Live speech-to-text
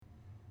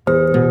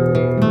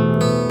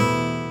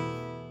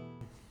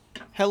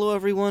Hello,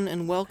 everyone,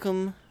 and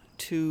welcome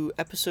to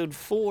episode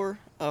 4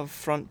 of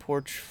Front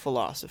Porch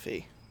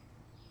Philosophy.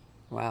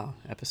 Wow,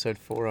 episode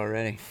 4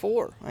 already.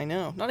 4, I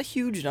know. Not a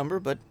huge number,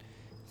 but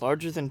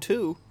larger than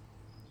 2.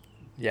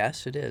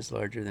 Yes, it is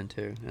larger than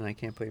 2, and I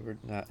can't believe we're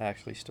not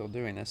actually still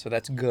doing this. So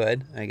that's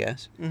good, I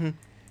guess. Mm-hmm.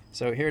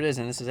 So here it is,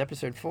 and this is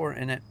episode 4,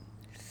 and it...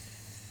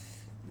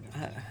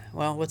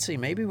 well, let's see.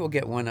 Maybe we'll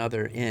get one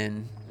other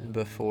in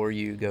before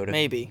you go to...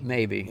 Maybe.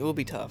 Maybe. It will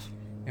be tough.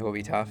 It will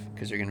be tough,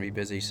 because you're going to be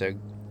busy, so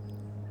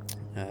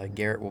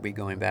Garrett will be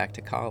going back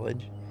to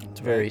college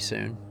very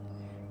soon.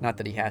 Not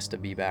that he has to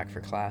be back for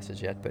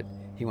classes yet, but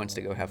he wants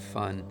to go have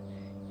fun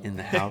in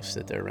the house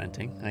that they're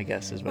renting, I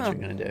guess is what you're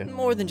going to do.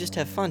 More than just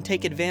have fun.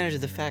 Take advantage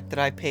of the fact that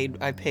I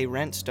pay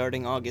rent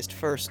starting August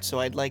 1st, so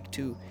I'd like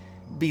to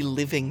be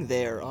living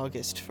there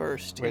August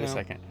 1st. Wait a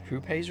second. Who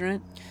pays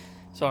rent?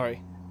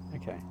 Sorry.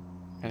 Okay.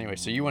 Anyway,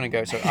 so you want to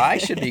go. So I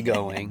should be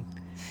going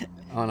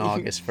on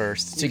August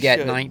 1st to You get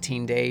should.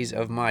 19 days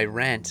of my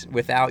rent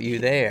without you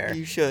there.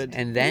 You should.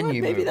 And then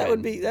you maybe move that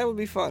in. would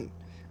be fun.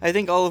 I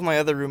think all of my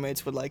other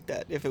roommates would like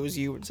that if it was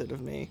you instead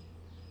of me.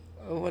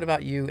 What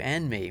about you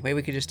and me? Maybe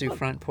we could just do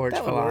front porch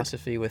that would work.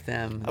 philosophy with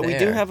them there. We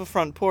do have a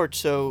front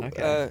porch, so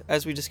Okay.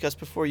 as we discussed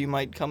before, you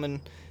might come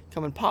and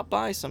pop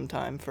by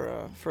sometime for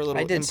a little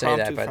I did say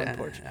impromptu that, but front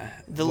porch.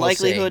 The we'll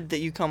likelihood see. that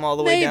you come all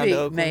the way down to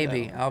Oakland,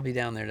 Maybe I'll be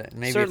down there.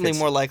 Maybe certainly if it's,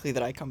 more likely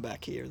that I come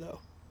back here,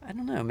 though. I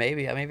don't know.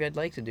 Maybe I'd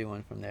like to do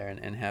one from there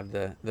and have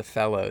the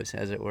fellows,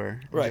 as it were,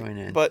 join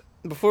in. But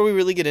before we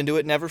really get into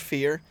it, never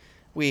fear.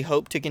 We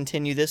hope to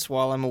continue this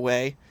while I'm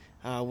away.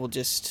 We'll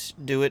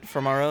just do it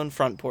from our own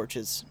front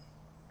porches.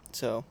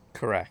 So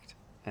Correct.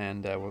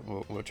 And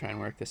we'll try and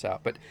work this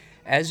out. But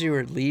as you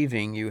were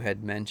leaving, you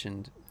had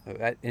mentioned,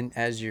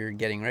 as you're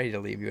getting ready to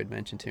leave, you had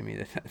mentioned to me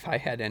that if I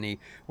had any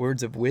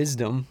words of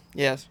wisdom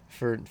yes,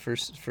 for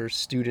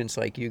students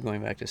like you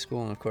going back to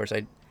school, and of course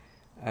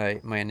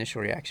my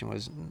initial reaction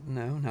was,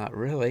 no, not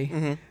really.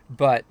 mm-hmm.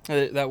 But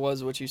That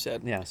was what you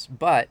said. yes,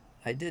 but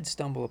I did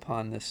stumble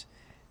upon this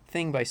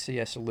thing by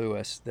C.S.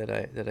 Lewis that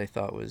I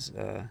thought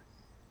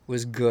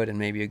was good and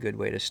maybe a good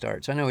way to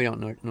start. So I know we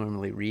don't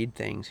normally read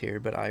things here,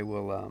 but I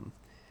will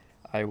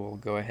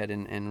go ahead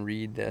and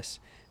read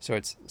this. So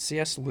it's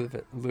C.S.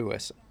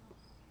 Lewis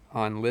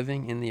on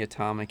living in the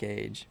atomic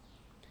age.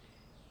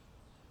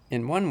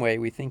 In one way,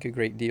 we think a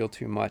great deal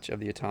too much of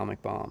the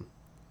atomic bomb.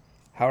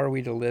 How are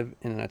we to live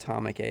in an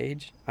atomic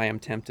age? I am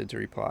tempted to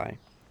reply.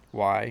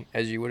 Why,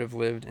 as you would have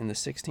lived in the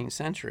 16th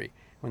century,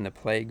 when the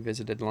plague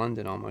visited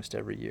London almost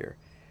every year.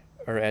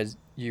 Or as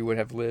you would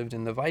have lived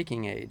in the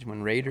Viking Age,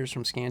 when raiders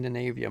from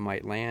Scandinavia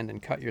might land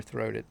and cut your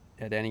throat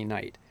at any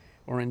night.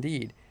 Or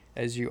indeed,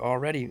 as you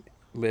already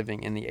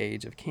living in the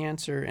age of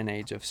cancer, an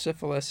age of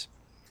syphilis,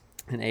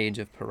 an age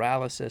of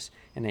paralysis,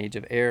 an age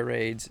of air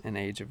raids, an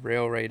age of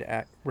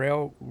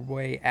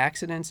railway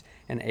accidents,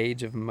 an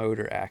age of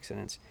motor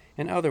accidents.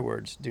 In other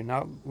words, do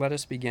not let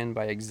us begin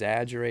by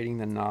exaggerating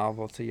the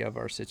novelty of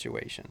our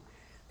situation.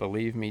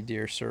 Believe me,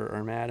 dear sir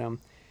or madam,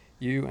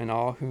 you and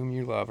all whom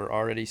you love are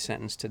already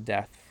sentenced to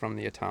death from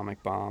the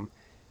atomic bomb.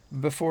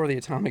 Before the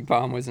atomic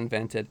bomb was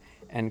invented,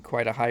 and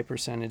quite a high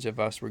percentage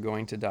of us were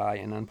going to die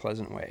in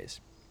unpleasant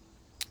ways.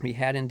 We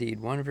had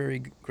indeed one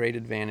very great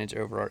advantage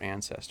over our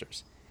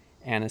ancestors,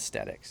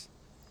 anesthetics.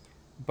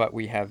 But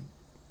we have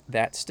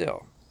that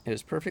still. It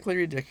is perfectly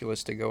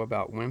ridiculous to go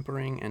about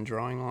whimpering and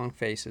drawing long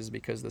faces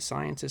because the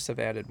scientists have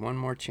added one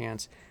more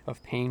chance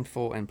of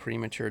painful and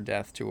premature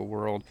death to a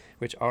world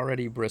which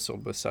already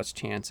bristled with such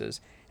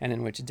chances, and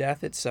in which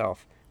death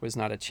itself was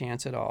not a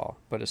chance at all,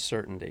 but a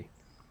certainty.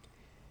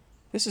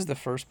 This is the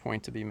first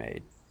point to be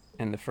made,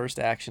 and the first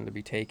action to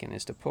be taken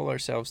is to pull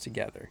ourselves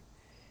together.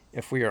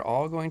 If we are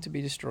all going to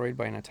be destroyed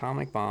by an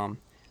atomic bomb,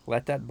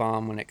 let that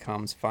bomb, when it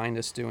comes, find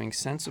us doing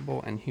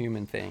sensible and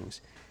human things,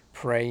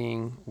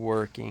 praying,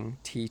 working,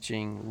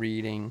 teaching,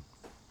 reading,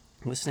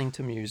 listening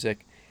to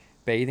music,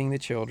 bathing the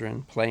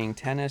children, playing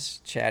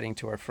tennis, chatting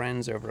to our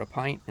friends over a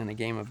pint and a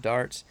game of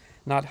darts,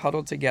 not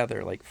huddled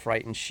together like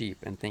frightened sheep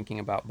and thinking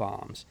about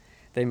bombs.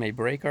 They may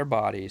break our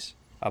bodies,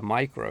 a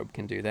microbe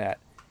can do that,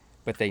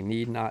 but they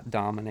need not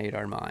dominate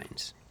our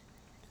minds.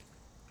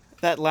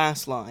 That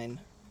last line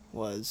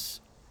was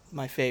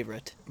my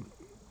favorite.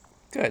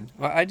 Good.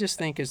 Well, I just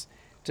think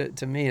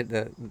to me,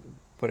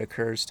 what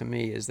occurs to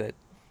me is that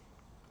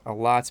a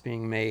lot's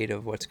being made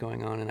of what's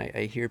going on, and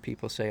I hear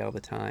people say all the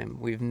time,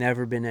 we've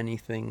never been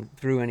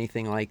through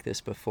anything like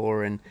this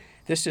before, and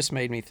this just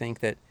made me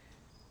think that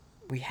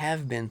we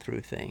have been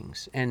through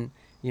things. And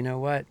you know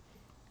what?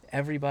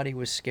 Everybody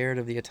was scared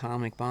of the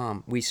atomic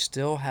bomb. We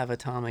still have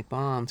atomic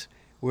bombs.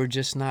 We're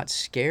just not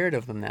scared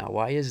of them now.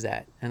 Why is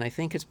that? And I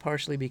think it's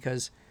partially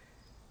because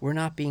we're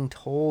not being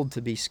told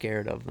to be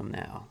scared of them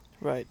now.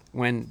 Right.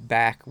 When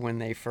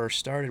they first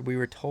started, we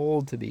were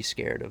told to be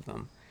scared of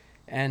them.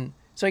 And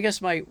so I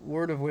guess my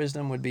word of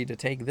wisdom would be to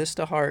take this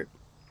to heart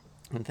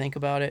and think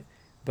about it,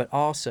 but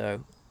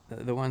also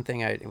the one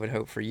thing I would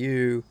hope for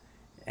you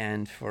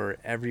and for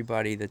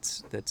everybody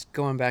that's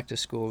going back to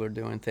school or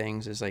doing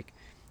things is, like,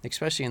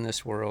 especially in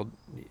this world,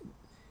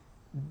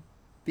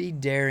 be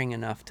daring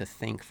enough to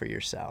think for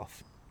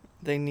yourself.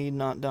 They need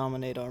not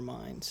dominate our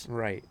minds.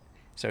 Right.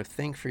 So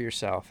think for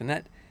yourself.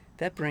 And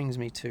that brings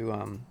me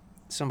to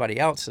somebody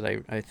else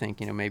that I think,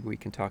 maybe we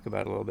can talk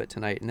about a little bit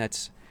tonight. And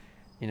that's,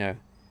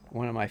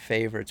 one of my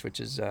favorites, which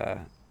is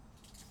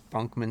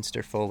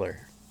Buckminster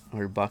Fuller,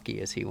 or Bucky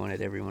as he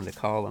wanted everyone to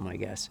call him, I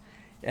guess.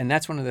 And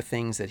that's one of the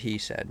things that he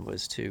said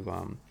was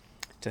to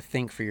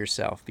think for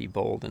yourself, be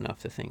bold enough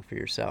to think for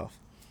yourself.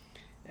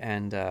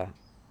 And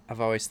I've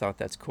always thought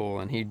that's cool.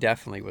 And he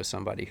definitely was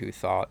somebody who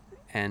thought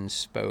and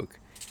spoke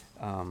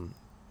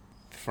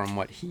from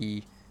what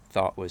he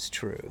thought was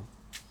true.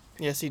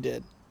 Yes, he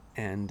did.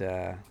 And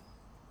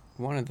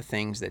one of the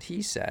things that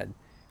he said,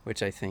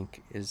 which I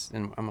think is,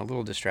 and I'm a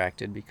little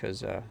distracted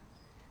because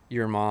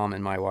your mom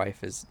and my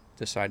wife has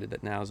decided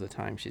that now's the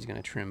time she's going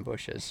to trim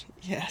bushes.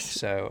 Yes.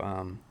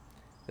 So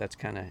that's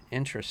kind of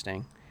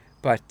interesting.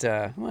 But,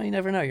 well, you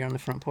never know. You're on the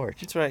front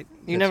porch. That's right.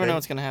 You never know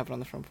what's going to happen on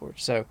the front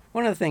porch. So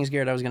one of the things,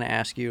 Garrett, I was going to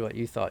ask you what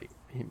you thought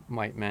he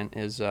might meant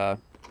is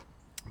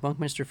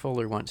Buckminster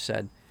Fuller once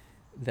said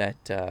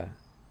that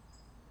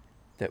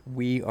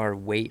we are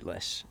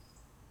weightless.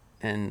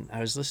 And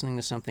I was listening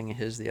to something of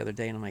his the other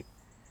day, and I'm like,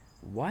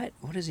 what?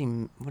 What does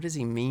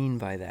he mean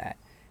by that?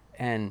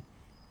 And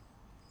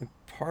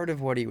part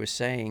of what he was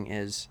saying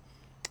is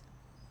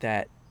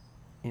that,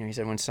 he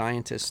said when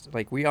scientists,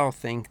 like, we all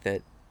think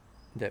that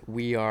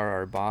we are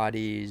our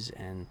bodies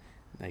and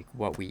like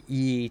what we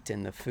eat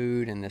and the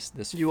food and this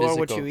you physical, are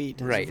what you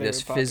eat. Right,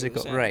 this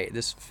physical, right,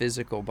 this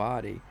physical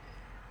body.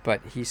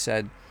 But he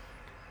said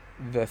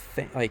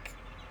like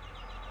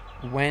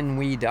when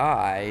we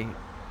die,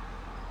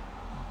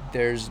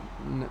 there's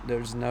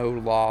no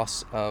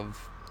loss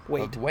of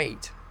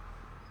weight.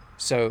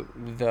 So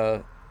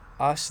the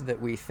us that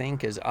we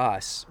think is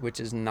us, which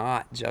is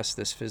not just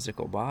this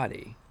physical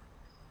body,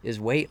 is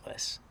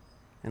weightless.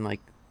 And like,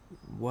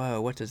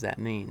 whoa, what does that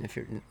mean if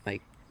you're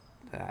like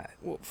that?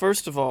 Well,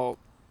 first of all,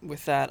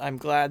 with that, I'm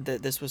glad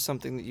that this was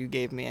something that you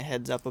gave me a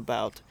heads up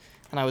about,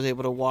 and I was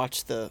able to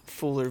watch the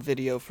Fuller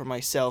video for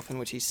myself in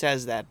which he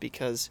says that,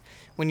 because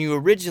when you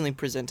originally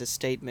present a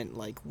statement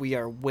like we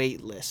are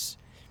weightless,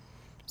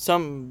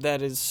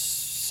 that is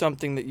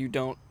something that you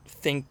don't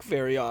think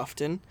very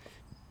often,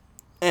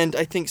 and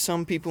I think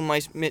some people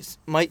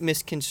might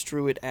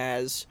misconstrue it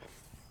as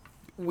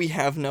we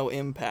have no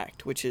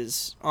impact, which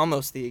is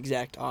almost the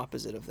exact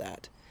opposite of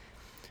that.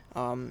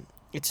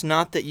 It's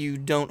not that you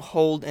don't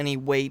hold any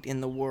weight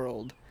in the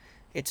world.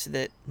 It's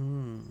that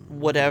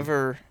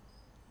whatever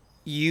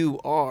you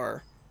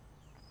are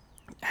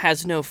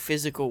has no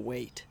physical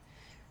weight.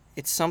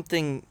 It's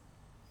something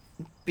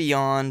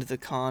beyond the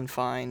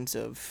confines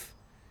of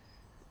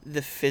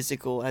the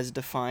physical as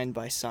defined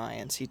by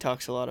science. He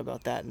talks a lot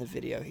about that in the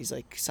video. He's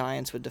like,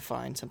 science would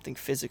define something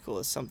physical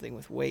as something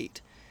with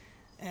weight.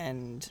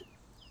 And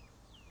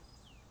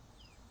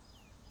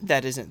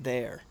that isn't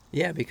there.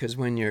 Yeah, because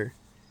when you're,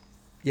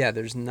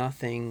 there's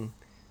nothing.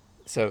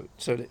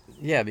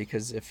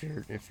 Because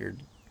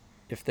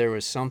if there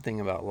was something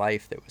about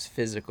life that was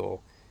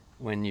physical,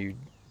 when you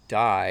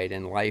died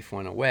and life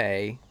went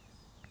away,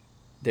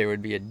 there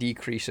would be a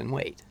decrease in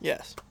weight.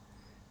 Yes.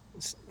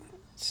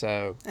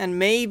 So.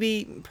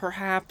 And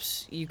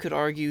perhaps you could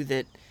argue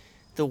that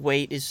the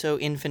weight is so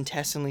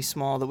infinitesimally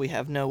small that we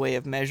have no way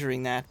of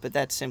measuring that, but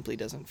that simply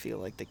doesn't feel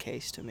like the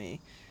case to me.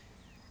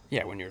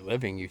 Yeah, when you're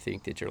living, you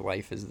think that your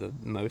life is the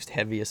most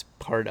heaviest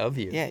part of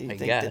you. Yeah, you think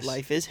that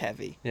life is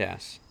heavy.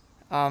 Yes.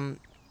 And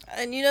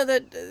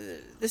that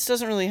this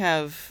doesn't really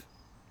have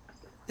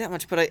that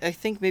much, but I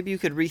think maybe you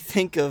could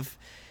rethink of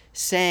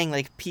saying,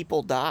 like,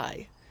 people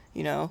die,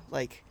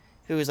 like,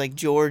 it was like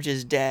George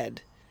is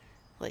dead.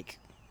 Like,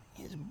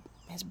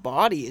 his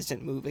body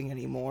isn't moving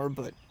anymore,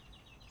 but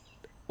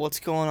what's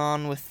going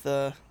on with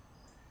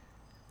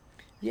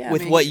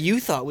what you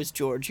thought was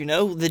George,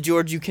 the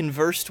George you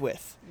conversed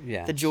with,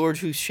 the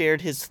George who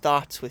shared his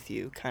thoughts with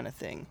you, kind of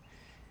thing.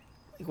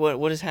 Like,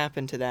 what has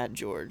happened to that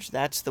George?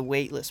 That's the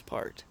weightless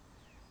part.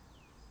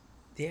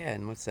 Yeah,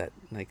 and what's that?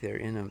 Like, they're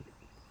in a,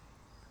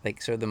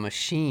 like, so the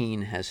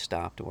machine has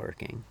stopped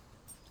working.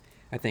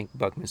 I think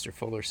Buckminster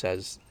Fuller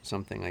says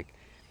something like,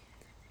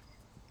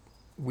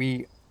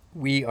 we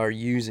are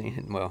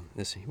using, well,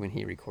 this, when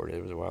he recorded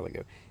it was a while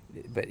ago,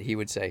 but he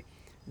would say,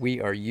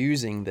 we are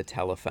using the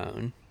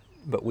telephone,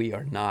 but we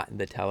are not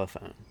the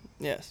telephone.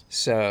 Yes.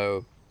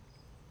 So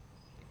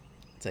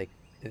it's like,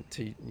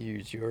 to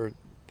use your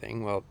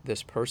thing, well,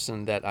 this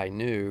person that I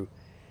knew,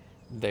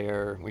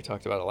 we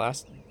talked about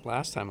it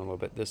last time a little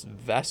bit, this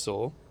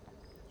vessel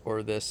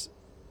or this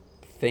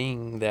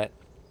thing,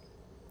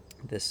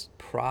 this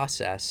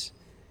process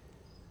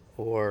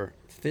or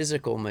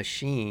physical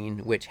machine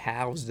which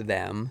housed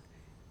them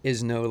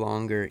is no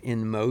longer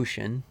in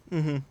motion.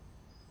 Mm-hmm.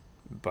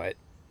 But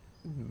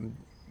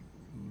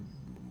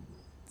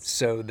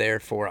so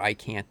therefore I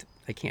can't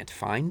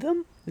find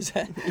them? Is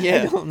that?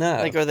 Yeah. I don't know.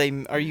 Like,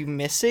 are you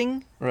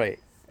missing? Right.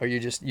 Or you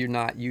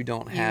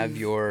don't have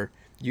you're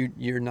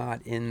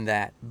not in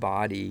that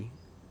body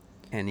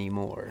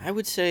anymore. I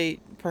would say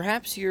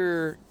perhaps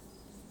you're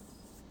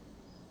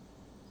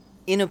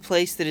in a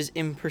place that is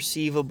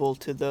imperceivable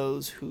to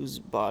those whose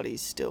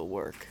bodies still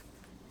work.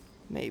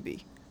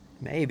 Maybe.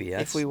 Maybe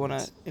If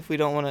we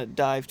don't want to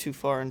dive too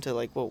far into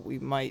like what we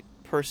might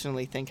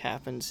personally think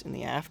happens in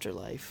the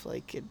afterlife,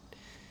 like it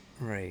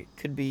right.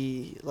 could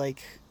be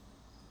like,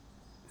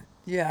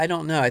 Yeah, I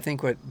don't know. I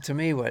think what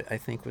I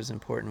think was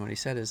important, what he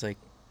said is like,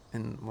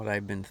 and what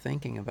I've been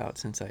thinking about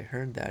since I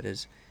heard that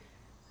is,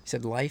 he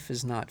said, life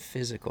is not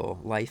physical,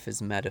 life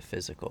is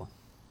metaphysical.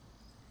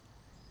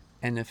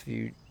 And if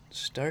you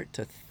start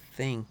to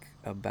think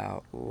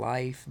about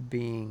life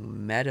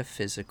being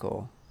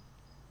metaphysical,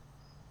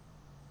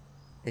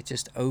 it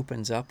just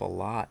opens up a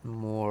lot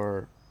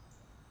more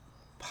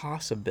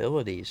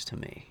possibilities to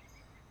me.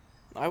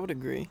 I would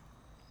agree.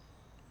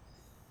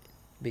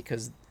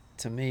 Because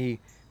to me,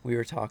 we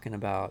were talking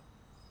about,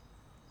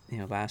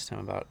 last time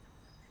about,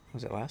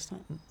 was it last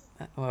time?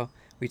 Well,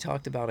 we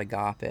talked about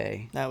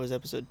agape. That was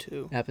episode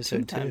 2. Episode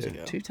 2 times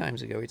ago. 2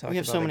 times ago we talked about agape. We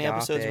have so many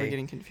episodes we're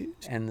getting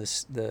confused. And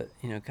the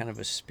kind of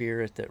a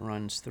spirit that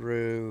runs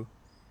through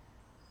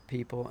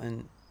people,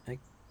 and like,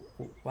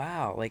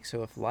 wow, like,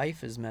 so if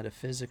life is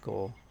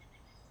metaphysical,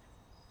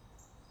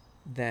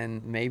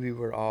 then maybe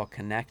we're all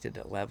connected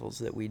at levels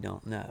that we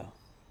don't know.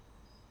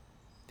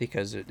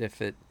 Because if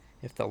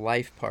the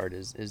life part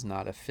is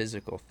not a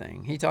physical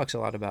thing. He talks a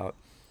lot about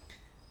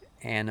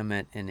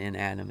animate and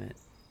inanimate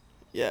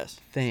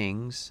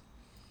things,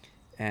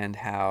 and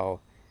how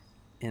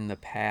in the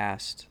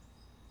past,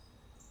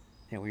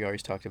 we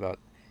always talked about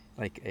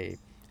like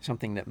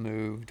something that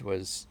moved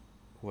was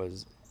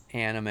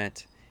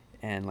animate,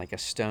 and like a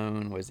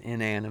stone was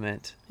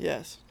inanimate.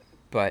 Yes.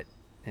 But,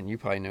 and you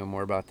probably know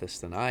more about this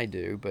than I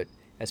do, but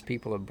as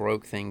people have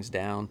broke things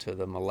down to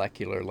the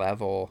molecular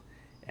level,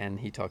 and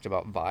he talked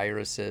about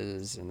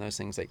viruses and those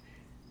things, like,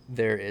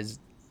 there is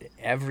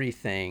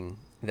everything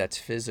that's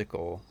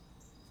physical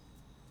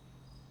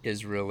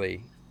is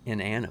really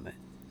inanimate.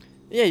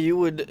 Yeah, you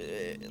would,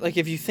 like,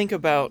 if you think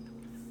about,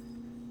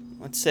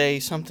 let's say,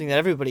 something that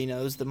everybody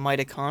knows, the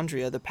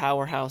mitochondria, the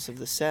powerhouse of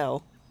the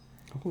cell.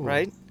 Ooh,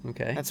 right?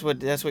 Okay. That's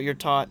what you're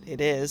taught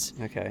it is.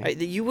 Okay. Right?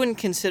 You wouldn't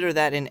consider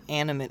that an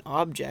animate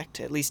object.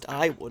 At least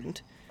I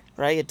wouldn't.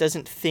 Right? It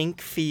doesn't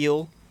think,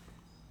 feel,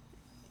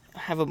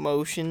 have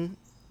emotion,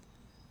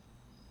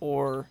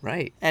 or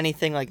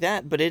anything like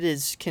that. But it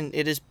is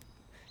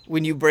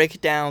when you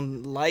break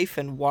down life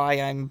and why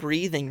I'm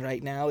breathing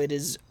right now, it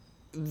is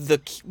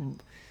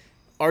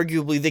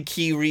arguably the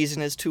key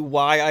reason as to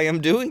why I am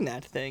doing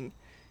that thing.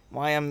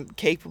 Why I'm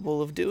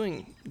capable of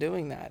doing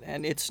that,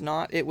 and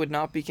it would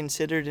not be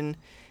considered an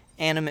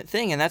animate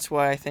thing, and that's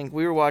why I think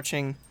we were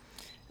watching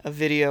a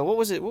video. What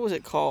was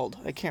it called?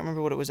 I can't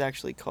remember what it was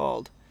actually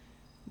called.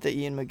 The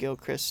Ian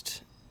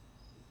McGilchrist.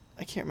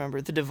 I can't remember.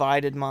 The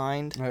Divided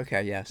Mind.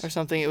 Okay. Yes. Or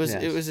something. It was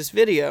this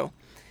video,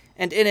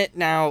 and in it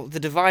now the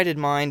divided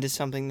mind is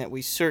something that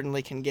we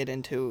certainly can get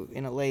into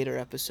in a later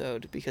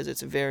episode because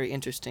it's a very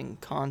interesting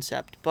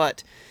concept.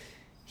 But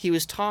he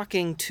was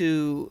talking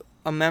to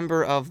a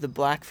member of the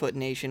Blackfoot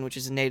Nation, which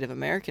is a Native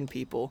American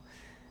people,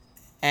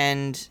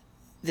 and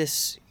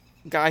this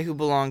guy who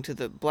belonged to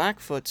the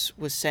Blackfoots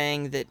was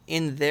saying that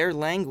in their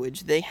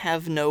language they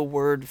have no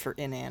word for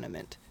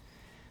inanimate.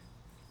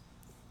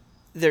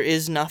 There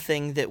is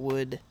nothing that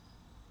would,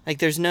 like,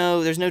 there's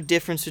no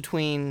difference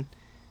between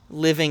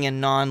living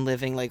and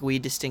non-living, like we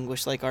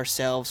distinguish like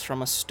ourselves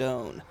from a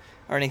stone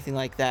or anything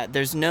like that.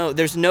 There's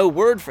no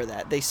word for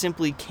that. They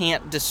simply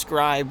can't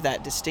describe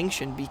that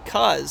distinction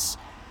because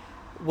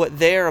what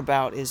they're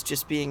about is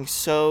just being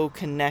so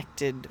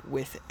connected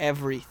with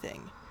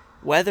everything.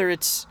 Whether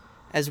it's,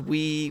 as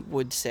we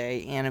would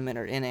say, animate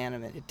or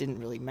inanimate, it didn't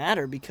really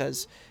matter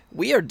because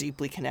we are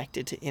deeply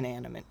connected to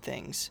inanimate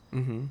things.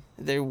 Mm-hmm.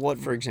 They're what...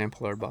 For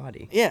example, our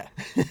body. Yeah.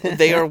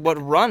 They are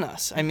what run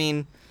us. I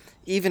mean,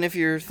 even if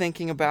you're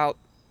thinking about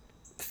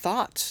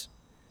thoughts,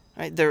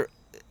 right?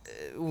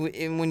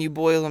 When you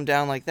boil them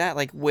down like that,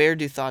 like, where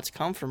do thoughts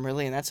come from,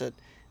 really? And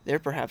they're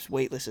perhaps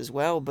weightless as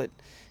well, but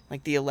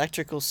like the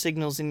electrical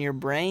signals in your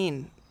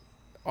brain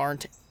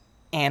aren't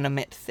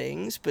animate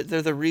things, but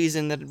they're the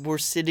reason that we're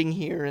sitting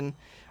here and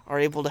are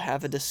able to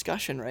have a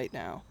discussion right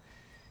now.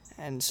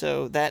 And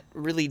so that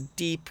really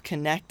deep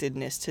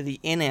connectedness to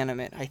the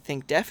inanimate, I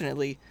think,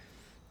 definitely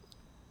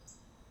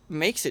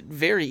makes it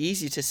very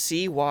easy to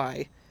see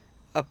why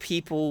a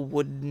people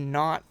would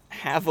not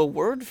have a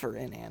word for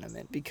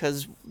inanimate,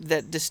 because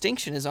that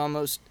distinction is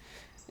almost,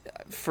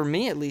 for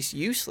me at least,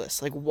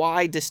 useless. Like,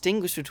 why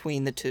distinguish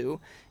between the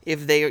two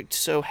if they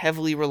so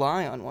heavily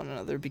rely on one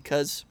another?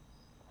 Because,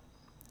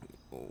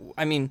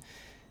 I mean,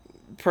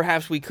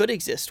 perhaps we could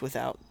exist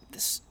without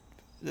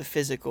the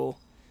physical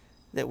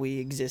that we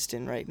exist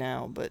in right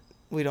now, but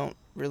we don't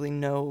really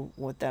know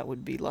what that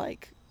would be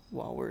like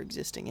while we're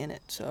existing in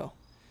it. So,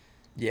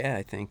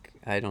 yeah,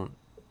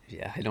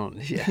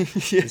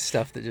 It's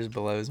stuff that just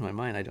blows my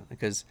mind.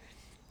 Because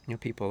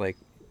people like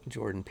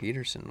Jordan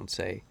Peterson would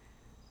say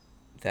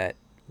that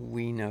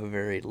we know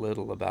very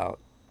little about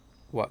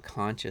what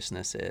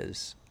consciousness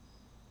is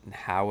and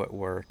how it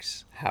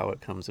works, how it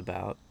comes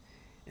about.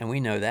 And we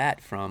know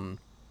that from,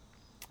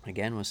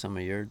 again, with some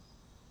of your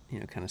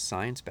kind of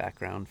science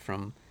background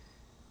from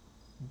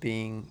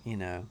being,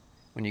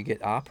 when you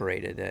get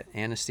operated, an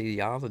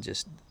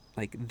anesthesiologist,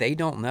 like, they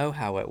don't know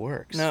how it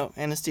works. No,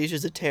 anesthesia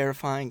is a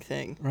terrifying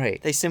thing.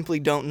 Right. They simply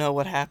don't know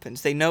what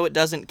happens. They know it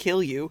doesn't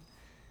kill you,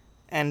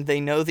 and they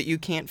know that you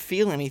can't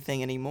feel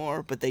anything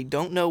anymore, but they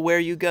don't know where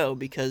you go,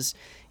 because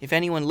if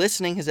anyone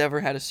listening has ever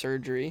had a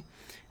surgery,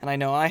 and I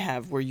know I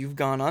have, where you've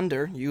gone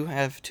under, you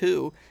have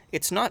too,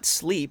 it's not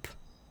sleep.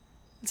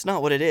 It's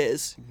not what it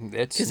is.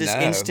 Because it's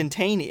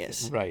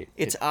instantaneous. Right.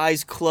 It's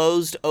eyes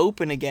closed,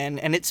 open again,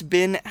 and it's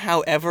been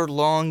however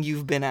long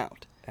you've been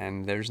out.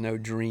 And there's no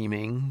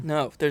dreaming.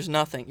 No, there's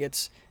nothing.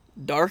 It's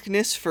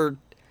darkness for...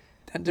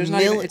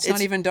 It's not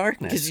even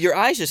darkness. Because your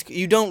eyes just...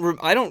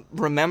 I don't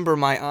remember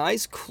my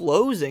eyes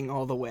closing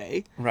all the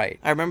way. Right.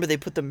 I remember they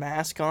put the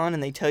mask on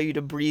and they tell you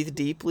to breathe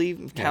deeply,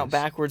 count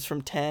backwards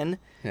from 10.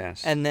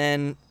 Yes. And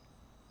then...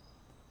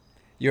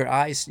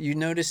 You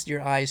notice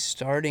your eyes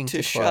starting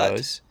to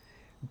close. Shut.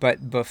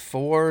 But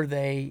before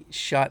they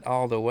shut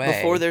all the way...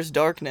 Before there's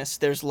darkness,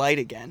 there's light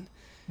again.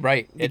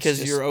 Right.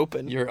 Because you're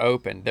open. You're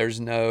open. There's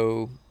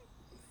no...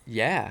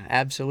 Yeah,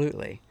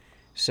 absolutely.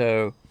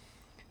 So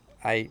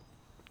I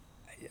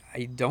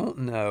don't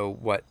know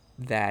what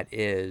that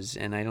is,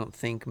 and I don't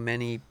think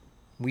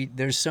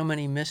there's so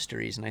many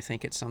mysteries, and I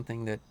think it's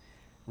something that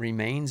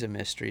remains a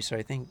mystery. So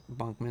I think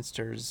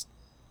Buckminster's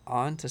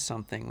onto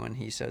something when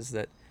he says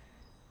that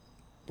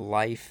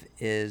life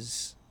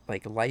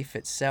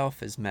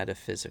itself is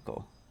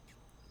metaphysical.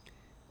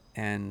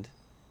 And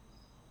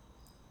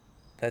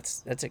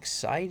that's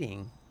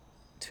exciting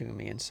to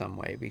me in some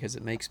way, because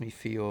it makes me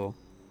feel,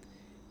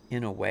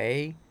 in a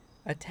way,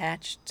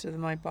 attached to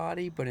my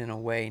body, but in a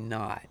way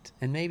not,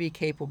 and maybe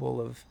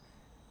capable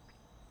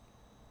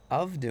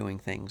of doing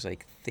things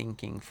like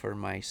thinking for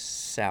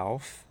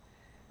myself,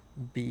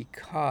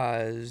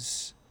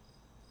 because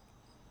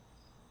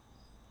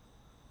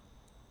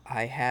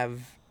I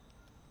have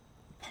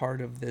part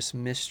of this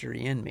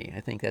mystery in me. I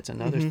think that's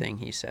another thing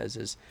he says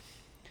is,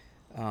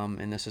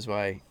 and this is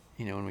why,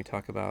 when we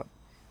talk about,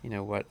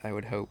 what I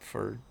would hope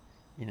for,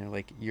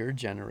 like your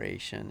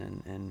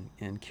generation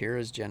and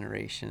Kira's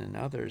generation and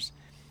others,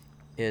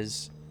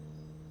 is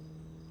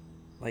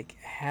like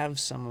have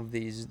some of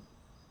these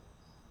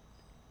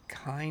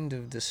kind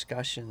of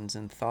discussions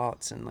and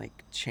thoughts and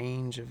like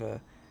change of a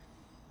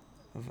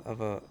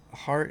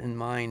heart and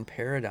mind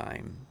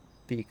paradigm,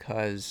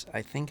 because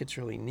I think it's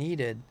really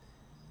needed,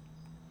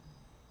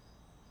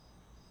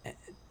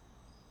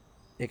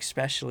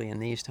 especially in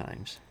these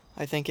times.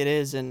 I think it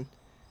is, and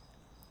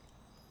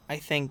I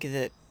think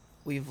that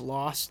we've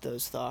lost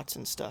those thoughts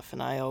and stuff,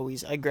 and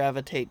I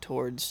gravitate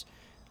towards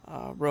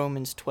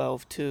Romans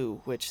 12:2,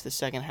 which the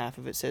second half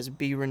of it says,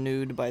 be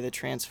renewed by the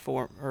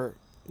transforming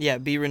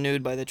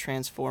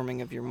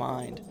of your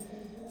mind,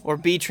 or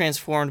be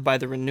transformed by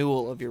the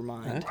renewal of your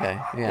mind. Okay,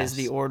 yes. Is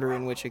the order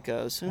in which it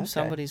goes. Okay.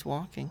 Somebody's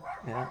walking.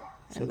 Yeah.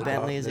 So and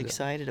Bentley is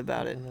excited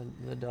about it.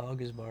 The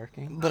dog is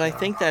barking. But I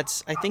think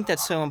that's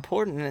so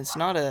important, and it's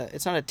not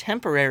a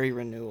temporary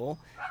renewal.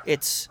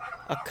 It's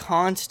a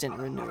constant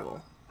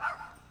renewal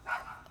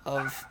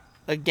of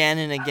again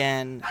and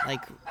again,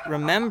 like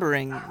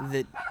remembering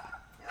that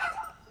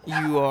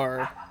you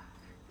are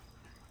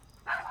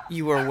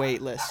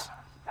weightless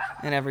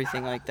and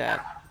everything like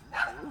that.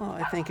 Well,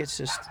 I think it's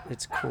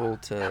cool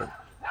to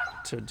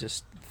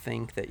just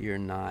think that you're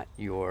not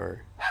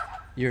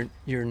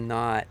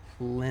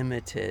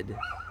limited.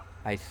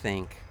 I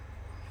think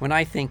when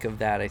I think of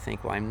that, I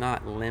think, well, I'm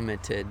not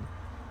limited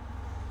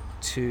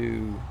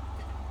to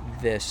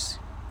this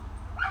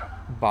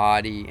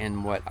body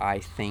and what I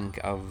think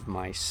of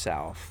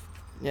myself.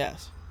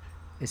 Yes.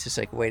 It's just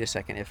like, wait a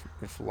second,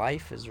 if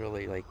life is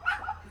really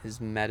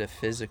is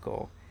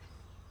metaphysical,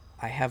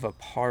 I have a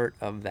part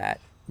of that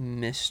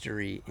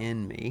mystery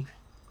in me.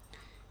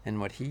 And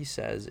what he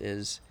says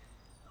is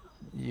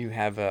you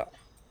have a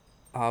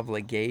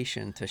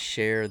obligation to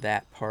share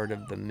that part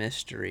of the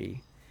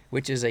mystery,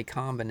 which is a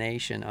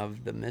combination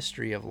of the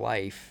mystery of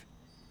life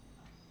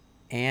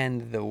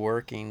and the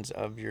workings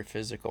of your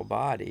physical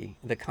body,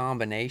 the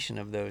combination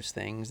of those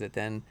things that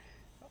then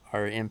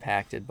are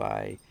impacted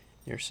by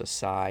your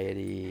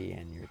society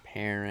and your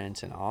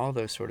parents and all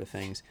those sort of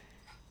things.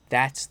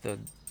 That's the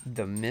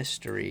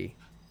mystery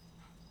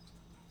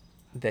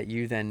that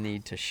you then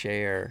need to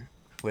share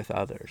with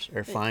others,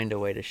 or find a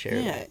way to share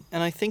that.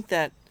 And I think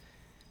that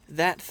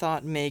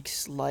thought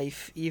makes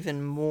life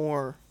even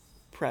more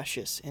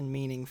precious and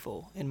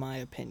meaningful, in my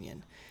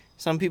opinion.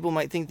 Some people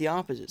might think the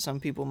opposite.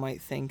 Some people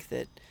might think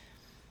that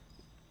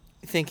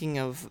thinking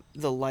of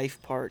the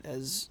life part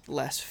as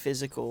less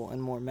physical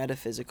and more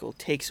metaphysical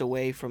takes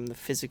away from the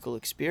physical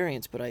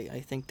experience, but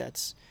I think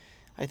that's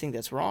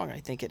wrong. I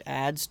think it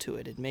adds to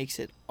it. It makes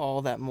it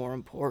all that more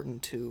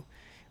important to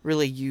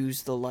really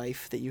use the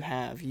life that you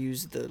have,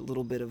 use the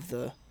little bit of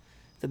the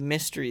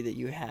mystery that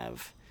you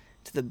have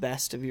to the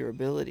best of your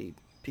ability,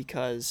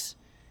 because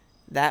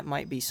that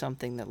might be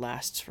something that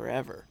lasts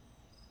forever.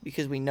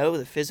 Because we know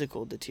the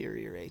physical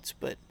deteriorates,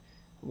 but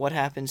what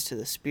happens to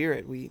the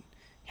spirit? We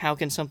how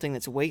can something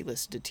that's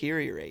weightless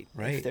deteriorate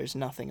Right. if there's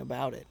nothing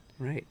about it?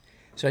 Right.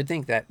 So I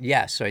think that,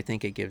 yes, so I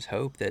think it gives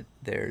hope that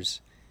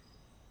there's,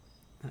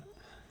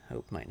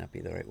 hope might not be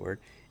the right word.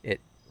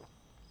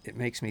 It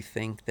makes me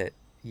think that,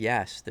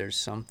 yes, there's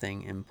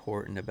something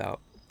important about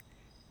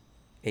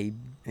a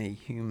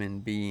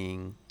human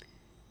being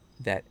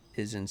that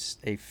is in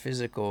a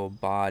physical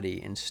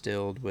body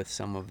instilled with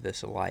some of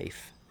this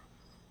life.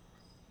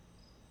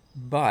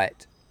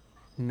 But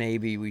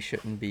maybe we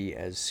shouldn't be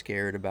as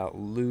scared about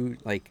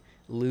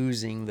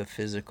losing the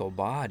physical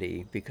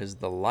body, because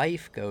the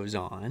life goes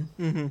on.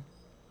 Mm-hmm.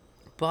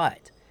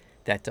 But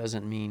that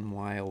doesn't mean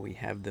while we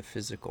have the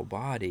physical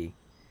body,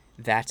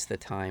 that's the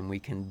time we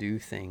can do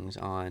things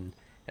on,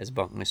 as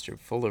Buckminster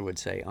Fuller would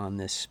say, on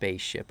this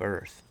spaceship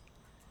Earth.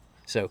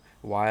 So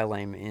while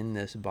I'm in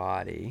this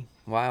body,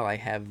 while I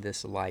have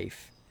this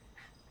life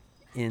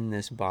in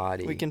this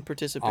body, We can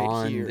participate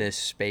on here. this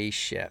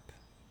spaceship,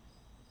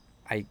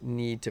 I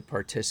need to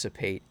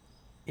participate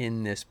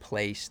in this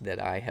place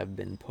that I have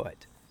been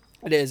put.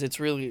 It is. It's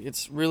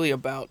really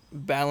about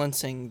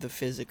balancing the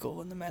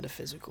physical and the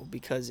metaphysical.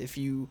 Because if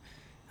you,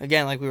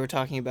 again, like we were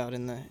talking about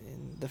in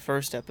the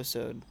first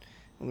episode,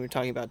 when we were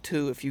talking about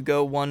two, if you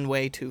go one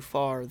way too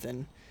far,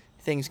 then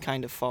things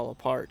kind of fall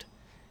apart.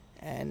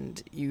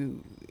 And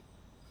you,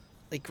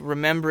 like,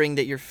 remembering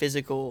that you're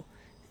physical,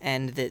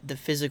 and that the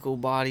physical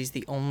body's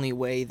the only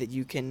way that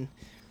you can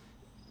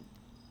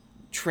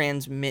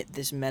transmit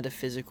this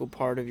metaphysical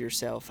part of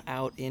yourself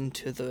out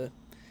into the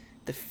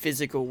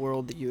physical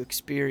world that you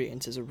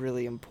experience is a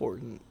really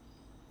important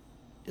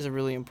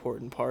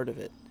part of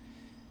it.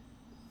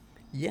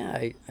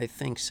 Yeah, I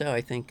think so.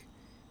 I think,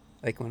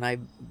 like, when I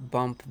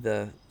bump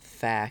the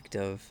fact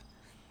of,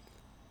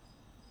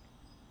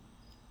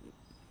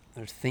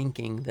 or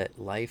thinking that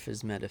life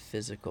is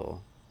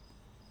metaphysical,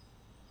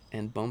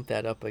 and bump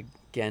that up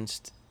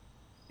against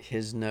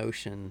his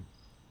notion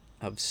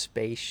of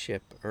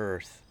spaceship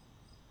Earth,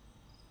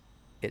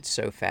 it's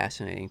so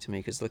fascinating to me,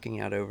 because looking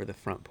out over the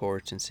front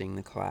porch and seeing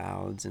the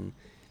clouds and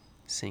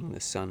seeing the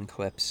sun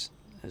clips,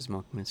 as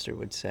Buckminster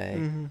would say,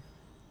 Mm-hmm.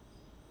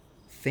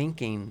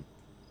 thinking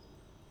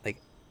like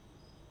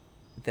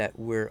that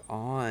we're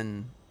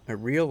on, or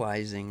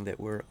realizing that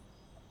we're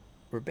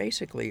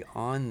basically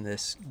on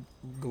this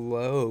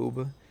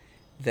globe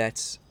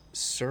that's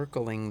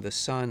circling the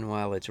sun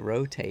while it's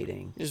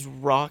rotating. Just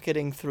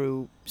rocketing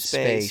through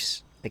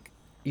space. Like,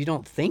 you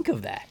don't think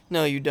of that.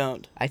 No, you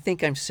don't. I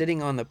think I'm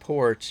sitting on the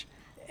porch,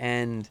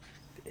 and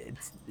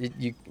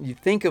you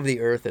think of the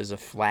Earth as a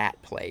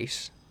flat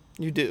place,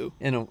 You do.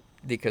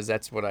 because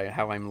that's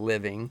how I'm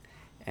living.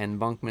 And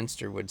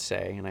Buckminster would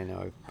say, and I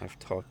know I've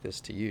talked this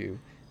to you,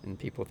 and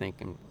people think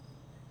I'm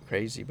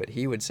crazy, but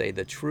he would say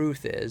the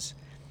truth is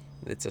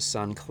it's a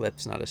sun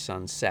clips, not a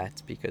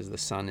sunset, because the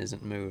sun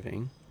isn't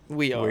moving.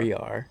 We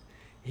are.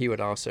 He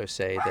would also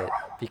say that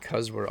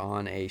because we're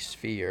on a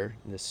sphere,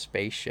 this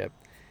spaceship,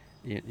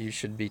 you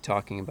shouldn't be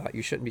talking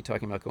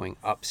about going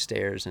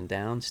upstairs and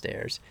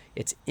downstairs.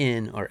 It's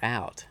in or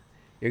out.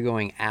 You're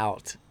going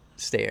out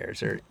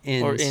stairs or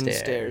in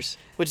stairs.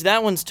 Which,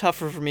 that one's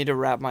tougher for me to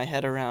wrap my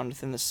head around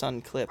than the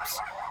sun clips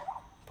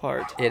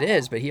part. It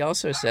is, but he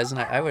also says,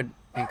 and I would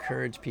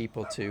encourage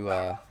people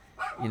to,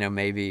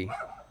 maybe,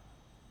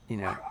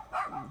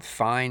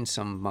 find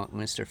some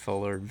Buckminster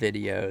Fuller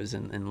videos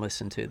and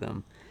listen to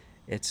them.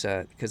 It's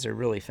because they're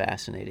really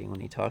fascinating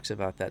when he talks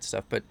about that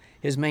stuff. But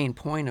his main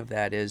point of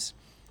that is,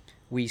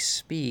 we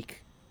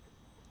speak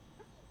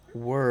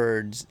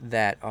words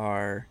that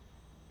are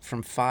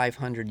from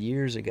 500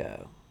 years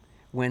ago,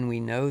 when we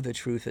know the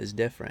truth is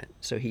different.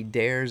 So he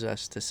dares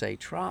us to say,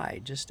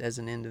 try, just as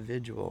an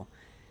individual,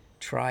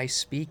 try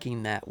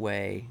speaking that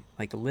way,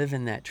 like live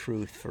in that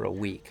truth for a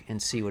week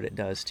and see what it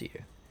does to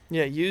you.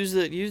 Yeah, use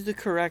the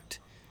correct,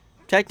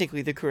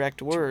 technically the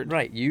correct word.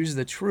 Right, use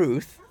the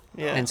truth.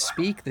 Yeah. And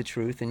speak the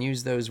truth and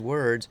use those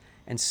words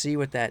and see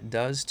what that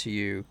does to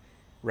you,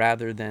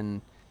 rather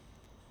than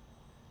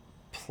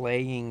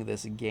playing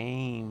this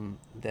game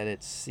that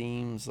it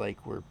seems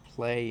like we're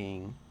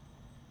playing.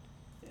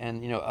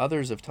 And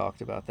others have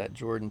talked about that,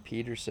 Jordan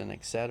Peterson,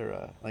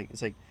 etc. Like,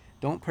 it's like,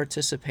 don't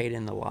participate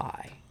in the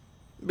lie.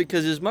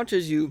 Because as much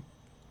as you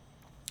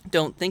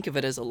don't think of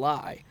it as a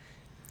lie,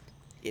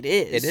 it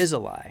is. It is a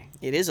lie.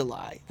 It is a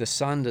lie. The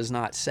sun does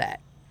not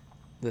set.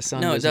 The sun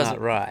No, it does doesn't.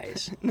 not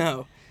rise.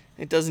 No,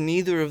 it does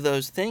neither of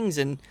those things,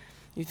 and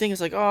you think it's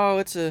like, oh,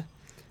 it's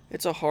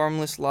a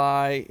harmless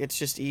lie. It's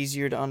just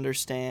easier to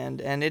understand,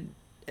 and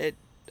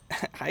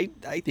I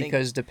think,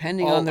 because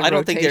depending on the rotation, I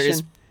don't think there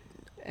is.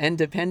 And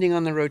depending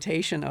on the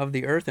rotation of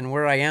the Earth and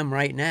where I am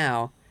right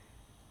now,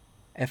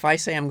 if I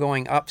say I'm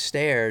going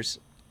upstairs,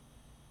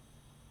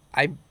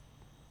 I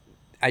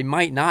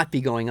might not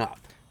be going up.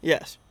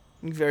 Yes,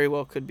 you very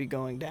well could be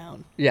going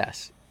down.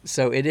 Yes.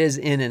 So it is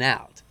in and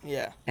out.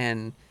 Yeah.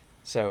 And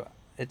so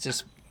it's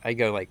just, I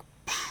go like,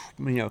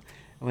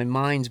 my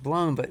mind's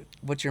blown. But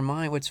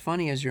what's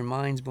funny is your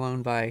mind's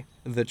blown by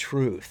the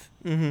truth.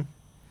 Mm-hmm.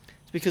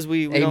 It's because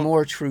we a don't,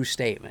 more true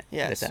statement.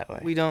 yes, Put it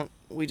that way.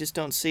 we just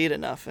don't see it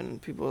enough, and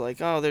people are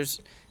like, oh,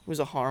 was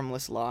a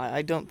harmless lie.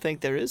 I don't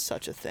think there is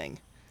such a thing.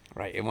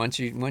 Right. And once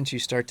you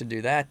start to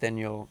do that, then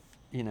you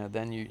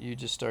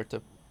just start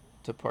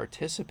to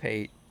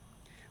participate.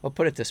 Well,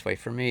 put it this way,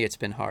 for me it's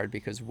been hard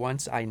because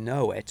once I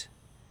know it,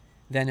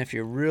 then if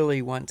you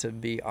really want to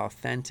be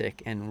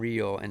authentic and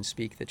real and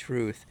speak the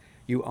truth,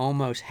 you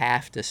almost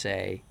have to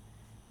say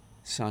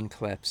sun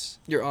clips,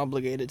 You're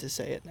obligated to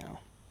say it now.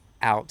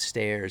 out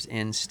stairs,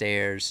 in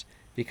stairs,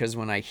 because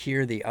when I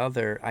hear the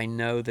other, I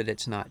know that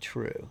it's not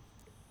true.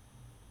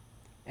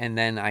 And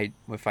then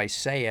if I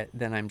say it,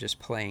 then I'm just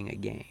playing a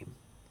game.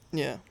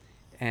 Yeah.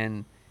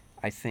 And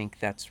I think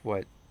that's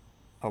what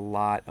a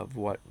lot of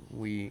what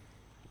we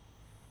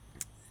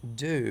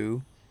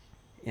do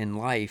in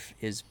life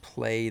is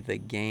play the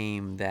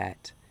game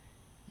that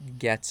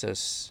gets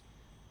us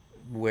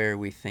where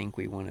we think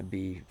we want to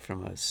be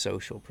from a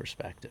social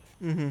perspective.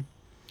 Mm-hmm.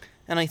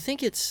 And I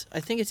think it's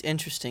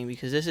interesting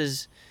because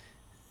this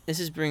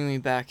is bringing me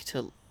back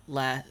to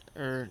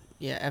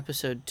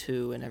episode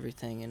 2 and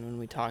everything, and when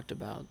we talked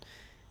about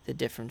the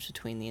difference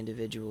between the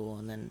individual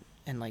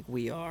and like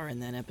we are,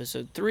 and then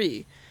episode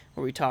 3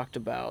 where we talked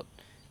about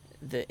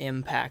the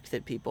impact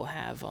that people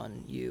have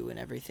on you and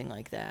everything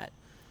like that.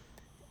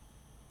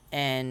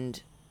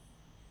 And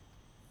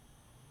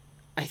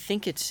I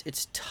think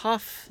it's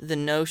tough, the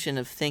notion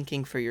of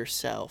thinking for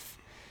yourself,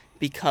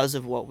 because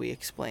of what we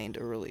explained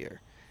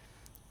earlier,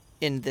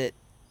 in that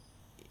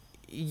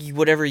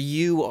whatever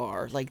you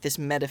are, like this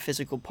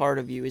metaphysical part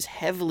of you, is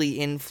heavily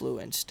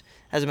influenced,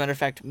 as a matter of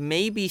fact,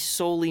 maybe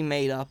solely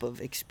made up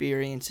of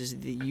experiences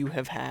that you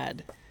have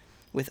had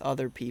with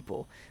other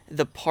people,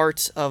 the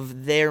parts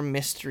of their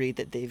mystery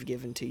that they've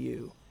given to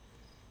you.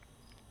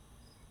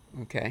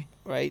 Okay.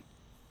 Right?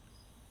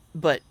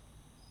 But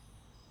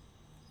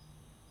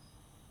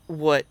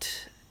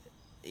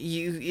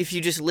if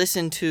you just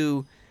listen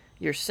to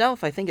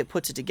yourself, I think it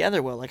puts it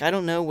together well. Like, I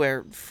don't know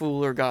where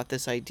Fuller got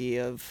this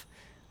idea of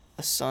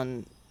a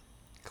sun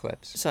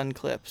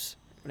clips,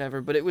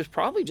 whatever, but it was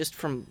probably just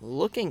from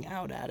looking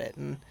out at it.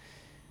 And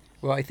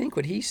well, I think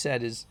what he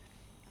said is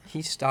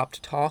he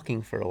stopped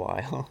talking for a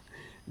while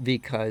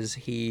because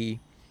he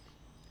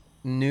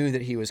knew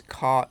that he was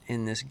caught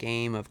in this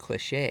game of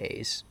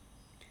cliches,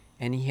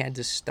 and he had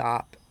to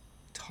stop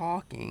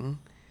talking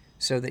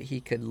so that he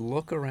could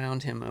look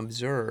around him,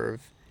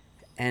 observe,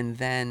 and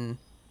then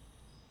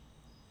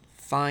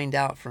find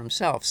out for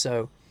himself.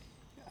 So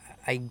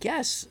I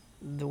guess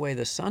the way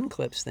the sun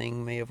clips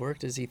thing may have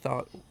worked is he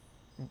thought,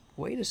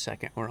 wait a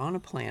second, we're on a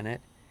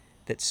planet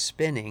that's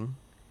spinning,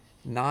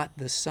 not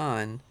the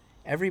sun.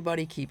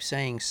 Everybody keeps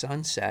saying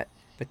sunset,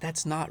 but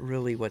that's not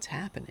really what's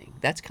happening.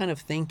 That's kind of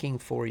thinking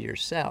for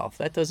yourself.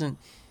 That doesn't,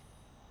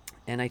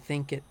 and I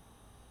think it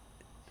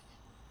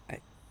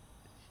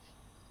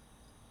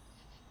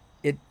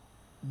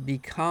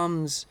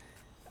becomes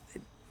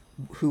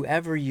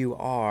whoever you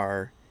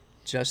are,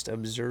 just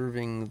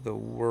observing the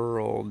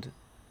world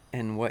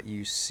and what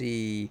you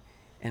see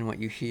and what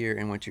you hear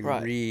and what you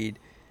read,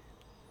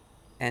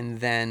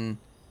 and then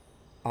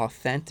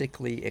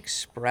authentically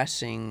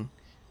expressing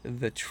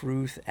the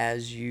truth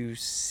as you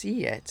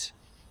see it.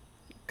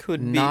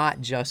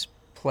 Not just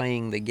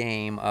playing the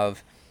game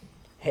of,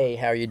 hey,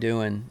 how are you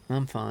doing?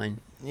 I'm fine.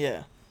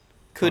 Yeah.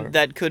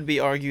 That could be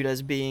argued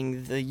as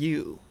being the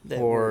you.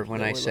 Or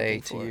when I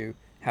say to you,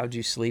 how'd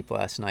you sleep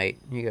last night?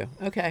 You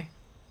go, okay.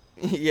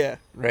 Yeah.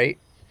 Right?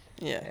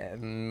 Yeah.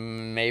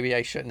 Maybe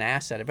I shouldn't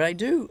ask that, but I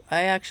do.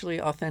 I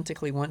actually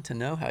authentically want to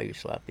know how you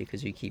slept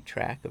because you keep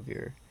track of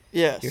your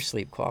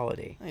sleep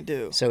quality. I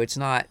do. So it's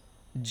not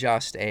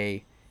just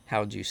a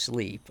how'd you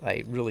sleep.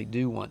 I really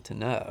do want to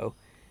know,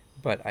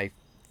 but I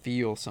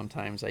feel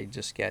sometimes I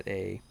just get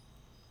it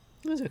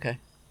was okay.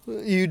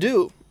 You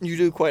do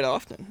quite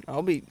often.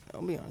 I'll be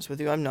honest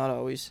with you. I'm not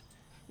always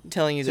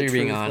telling you the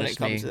truth when it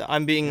comes to that.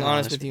 I'm being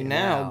honest with you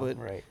now, but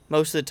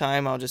most of the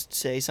time I'll just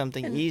say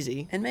something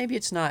easy. And maybe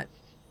it's not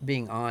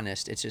being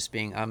honest, it's just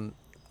being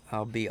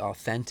I'll be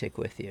authentic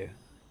with you.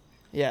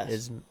 Yes.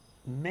 Is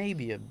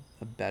maybe a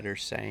better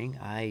saying.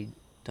 I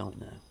don't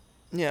know.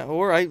 Yeah,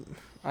 or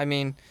I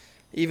mean,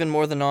 even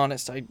more than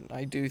honest,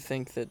 I do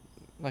think that,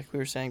 like we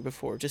were saying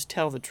before, just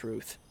tell the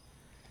truth.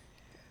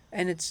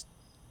 And it's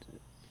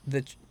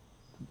the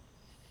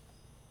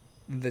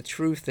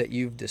truth that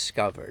you've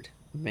discovered.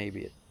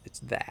 Maybe it's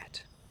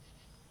that.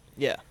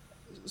 Yeah.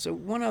 So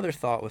one other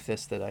thought with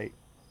this that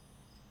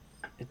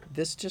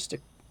this just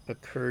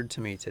occurred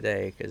to me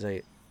today because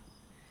I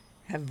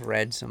have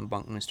read some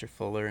Buckminster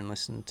Fuller and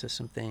listened to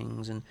some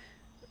things, and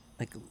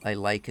I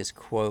like his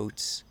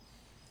quotes.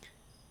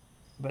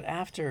 But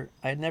after,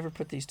 I had never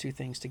put these two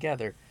things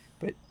together,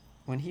 but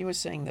when he was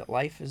saying that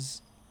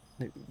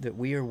that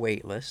we are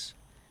weightless,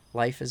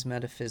 life is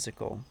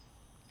metaphysical,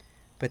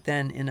 but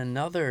then in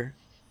another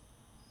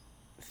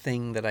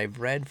thing that I've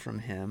read from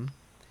him,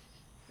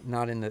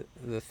 not in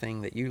the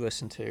thing that you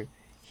listen to,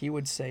 he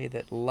would say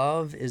that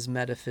love is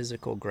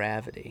metaphysical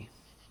gravity.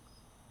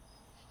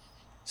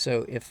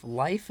 So if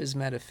life is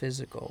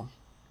metaphysical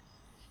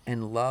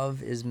and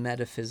love is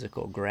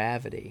metaphysical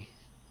gravity,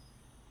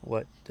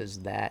 what does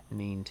that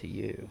mean to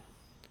you?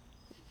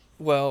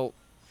 Well,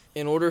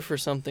 in order for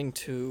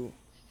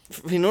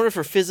in order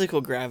for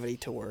physical gravity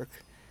to work,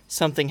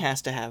 something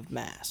has to have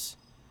mass,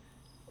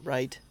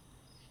 right?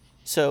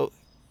 So,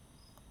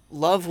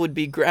 love would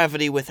be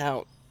gravity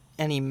without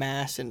any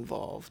mass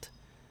involved.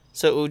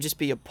 So it would just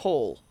be a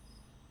pull,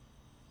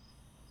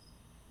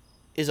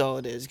 is all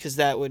it is, because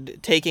that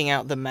would, taking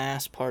out the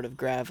mass part of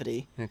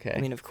gravity. Okay.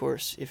 I mean, of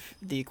course, if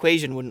the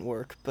equation wouldn't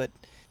work, but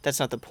that's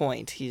not the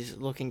point. He's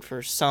looking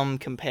for some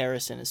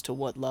comparison as to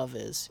what love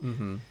is.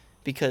 Mm-hmm.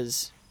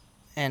 Because,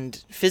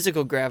 and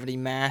physical gravity,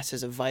 mass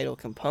is a vital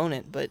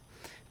component, but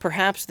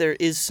perhaps there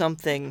is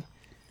something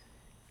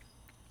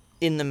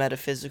in the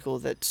metaphysical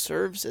that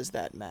serves as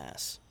that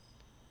mass.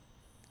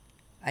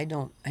 I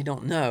don't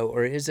know.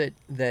 Or is it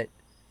that,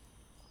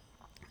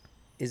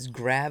 is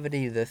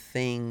gravity the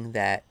thing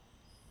that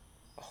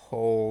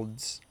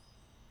holds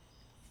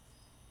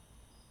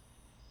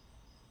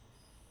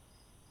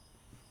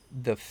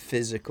the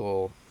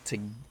physical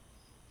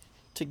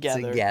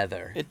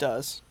together? It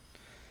does.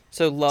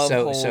 So love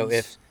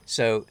holds.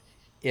 So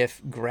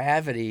if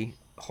gravity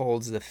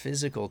holds the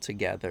physical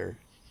together,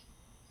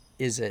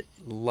 is it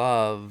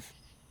love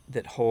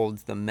that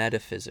holds the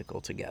metaphysical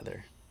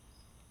together?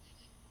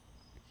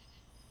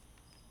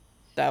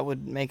 That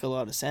would make a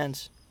lot of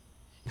sense.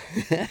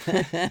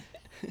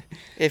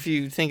 If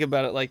you think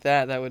about it like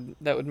that, that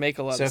would make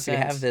a lot of sense. So if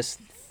you have this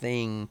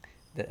thing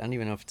that, I don't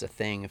even know if it's a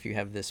thing, if you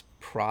have this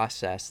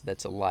process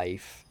that's a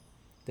life,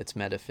 that's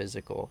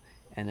metaphysical,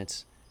 and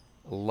it's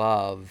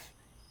love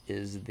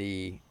is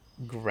the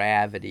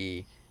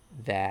gravity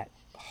that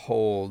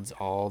holds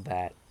all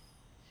that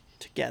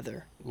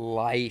together,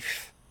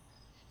 life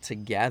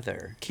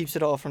together, keeps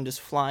it all from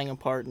just flying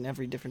apart in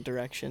every different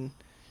direction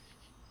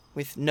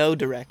with no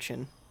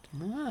direction.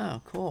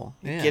 Oh, cool.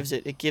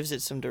 It gives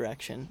it some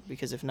direction,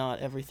 because if not,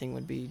 everything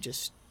would be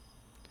just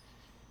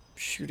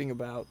shooting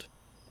about.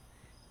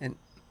 And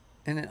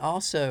it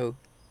also,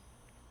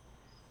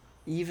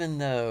 even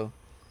though,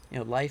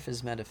 life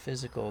is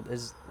metaphysical,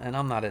 and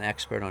I'm not an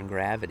expert on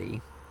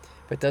gravity,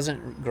 but does it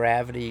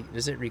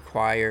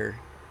requires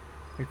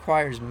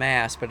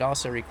mass, but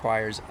also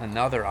requires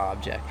another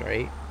object,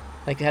 right?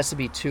 Like it has to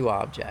be two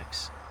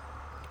objects.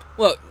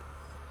 Well,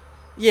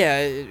 yeah,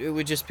 it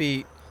would just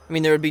be, I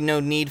mean, there would be no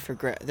need for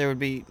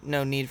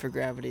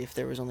gravity if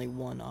there was only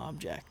one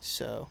object.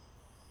 So,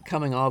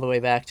 coming all the way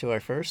back to our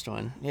first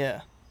one.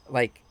 Yeah.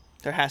 Like,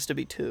 there has to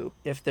be two.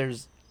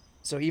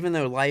 So even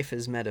though life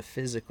is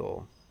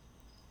metaphysical,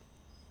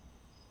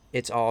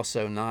 it's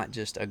also not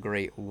just a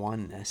great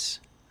oneness.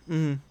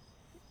 Mm-hmm.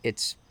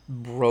 It's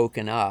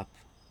broken up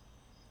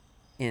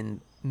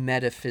in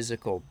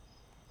metaphysical,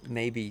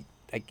 maybe,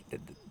 like,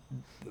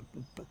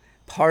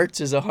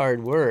 parts is a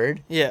hard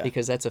word. Yeah.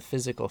 Because that's a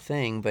physical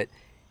thing, but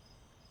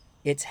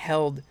it's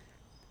held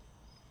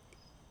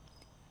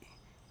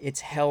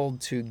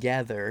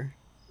together.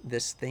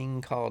 This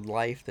thing called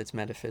life that's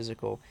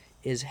metaphysical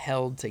is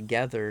held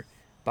together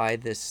by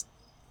this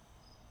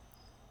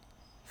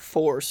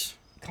force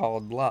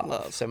called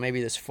love. So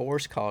maybe this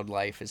force called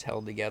life is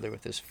held together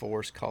with this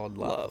force called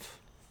love.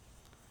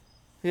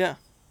 Yeah.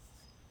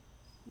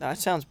 That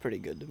sounds pretty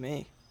good to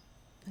me.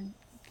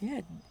 Yeah,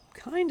 it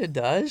kind of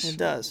does. It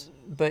does.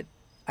 But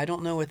I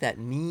don't know what that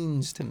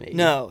means to me.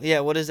 No, yeah,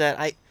 what is that?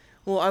 I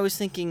was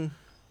thinking,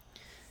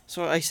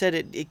 so I said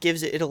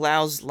it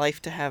allows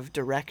life to have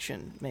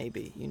direction,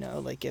 maybe,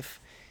 like if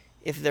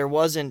there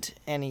wasn't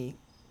any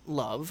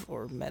love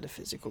or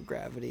metaphysical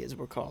gravity, as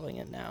we're calling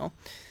it now,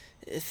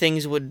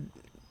 things would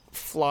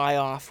fly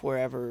off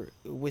wherever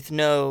with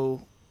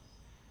no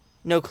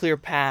clear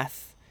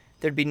path.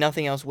 There'd be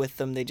nothing else with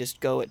them. They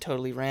just go at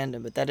totally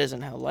random. But that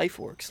isn't how life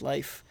works.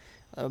 Life,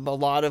 a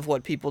lot of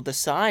what people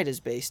decide is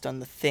based on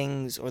the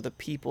things or the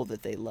people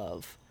that they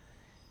love.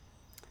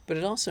 But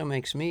it also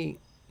makes me,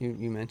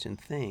 you mentioned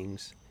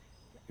things,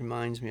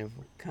 reminds me of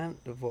kind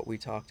of what we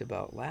talked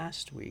about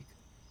last week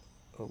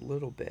a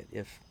little bit.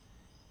 If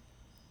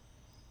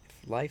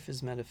life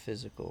is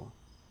metaphysical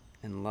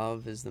and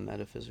love is the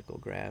metaphysical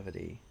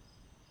gravity,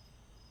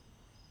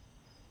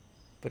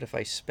 but if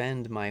I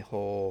spend my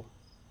whole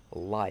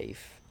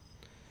life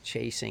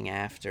chasing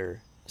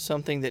after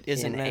something that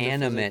isn't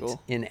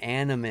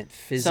inanimate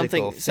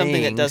physical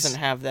something that doesn't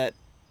have that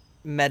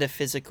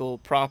metaphysical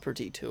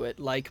property to it,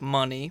 like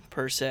money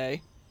per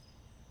se,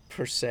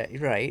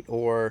 right,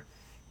 or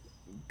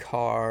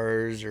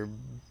cars or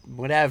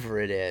whatever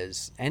it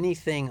is,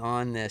 anything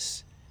on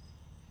this,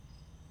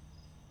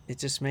 it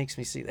just makes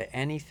me see that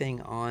anything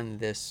on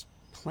this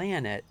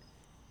planet,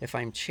 if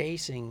I'm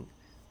chasing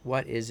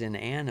what is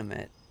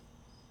inanimate,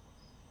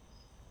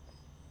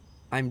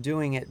 I'm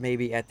doing it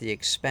maybe at the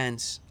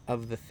expense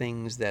of the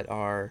things that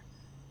are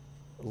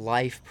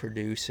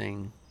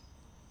life-producing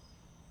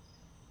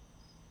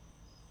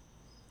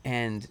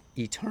and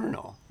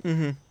eternal,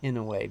 mm-hmm. in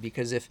a way.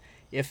 Because if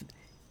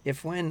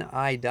when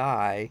I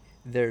die,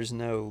 there's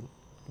no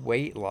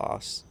weight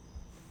loss,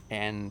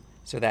 and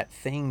so that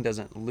thing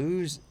doesn't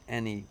lose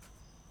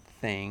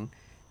anything,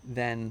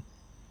 then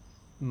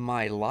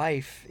my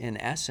life, in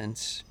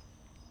essence,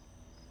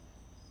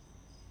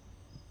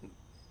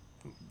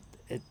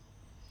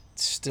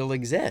 still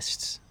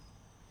exists.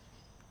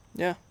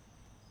 Yeah.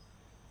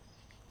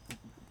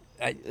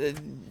 I,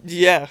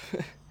 Yeah.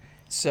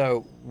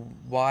 so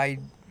why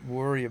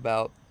worry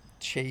about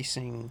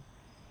chasing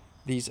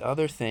these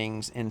other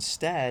things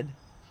instead?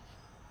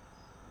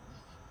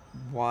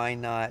 Why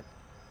not?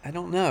 I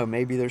don't know.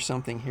 Maybe there's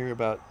something here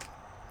about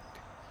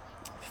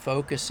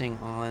focusing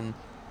on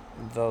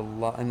the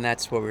love, and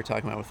that's what we were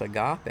talking about with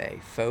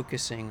agape,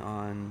 focusing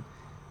on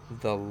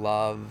the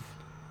love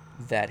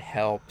that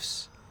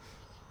helps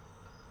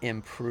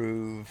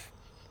improve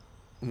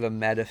the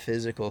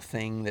metaphysical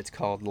thing that's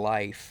called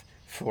life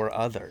for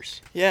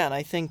others. Yeah, and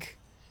I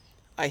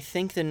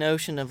think the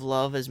notion of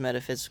love as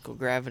metaphysical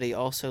gravity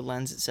also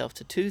lends itself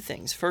to two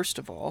things. First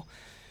of all,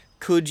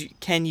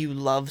 can you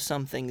love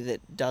something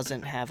that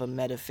doesn't have a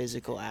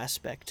metaphysical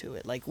aspect to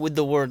it? Like, would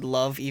the word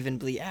love even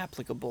be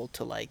applicable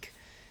to like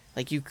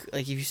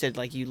if you said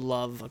like you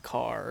love a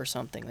car or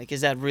something? Like,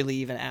 is that really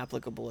even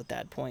applicable at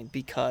that point?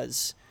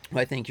 Because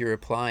I think you're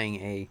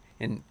applying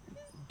and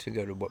to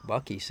go to what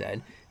Bucky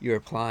said, you're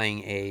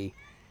applying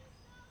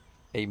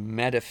a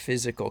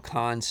metaphysical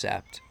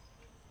concept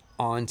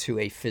onto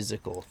a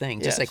physical thing,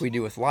 just yes, like we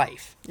do with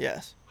life.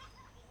 yes,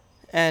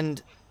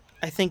 and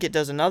I think it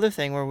does another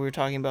thing where we were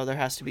talking about there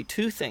has to be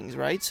two things,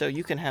 right? So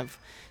you can have,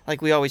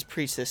 like we always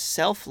preach, this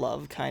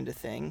self-love kind of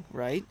thing,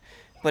 right?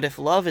 But if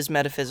love is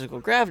metaphysical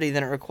gravity,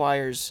 then it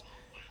requires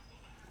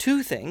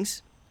two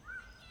things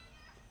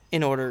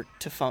in order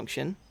to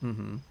function.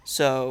 Mm-hmm.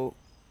 So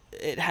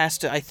it has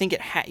to. I think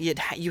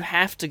you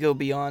have to go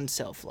beyond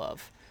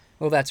self-love.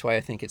 Well, that's why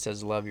I think it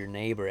says love your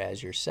neighbor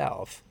as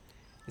yourself.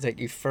 It's like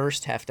you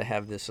first have to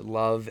have this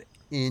love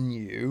in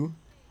you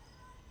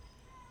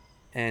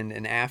and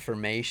an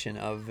affirmation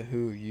of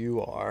who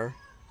you are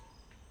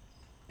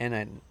and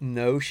a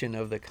notion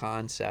of the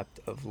concept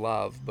of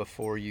love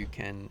before you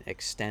can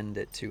extend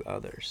it to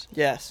others.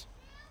 Yes.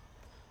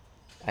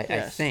 I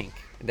Yes. think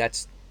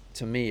that's,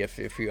 to me,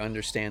 if you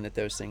understand that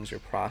those things are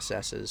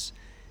processes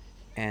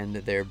and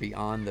they're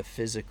beyond the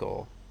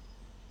physical,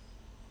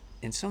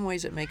 in some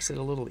ways it makes it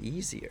a little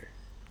easier.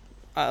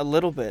 A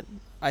little bit.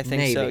 I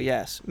think so, Maybe.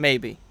 yes.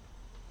 Maybe.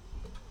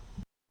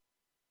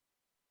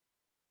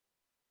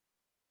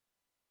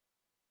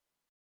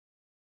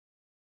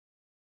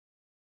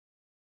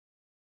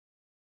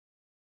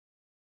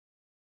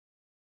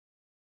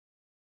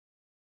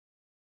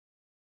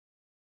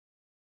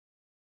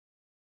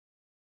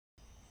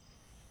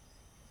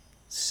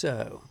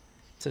 So,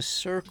 to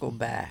circle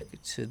back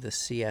to the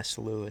C.S.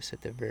 Lewis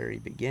at the very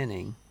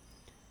beginning,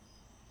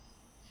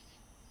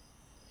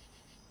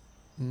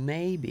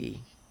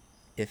 maybe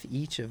if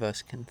each of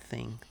us can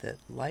think that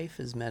life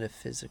is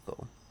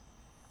metaphysical,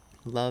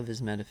 love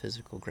is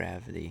metaphysical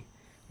gravity,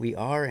 we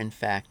are in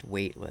fact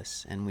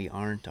weightless and we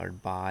aren't our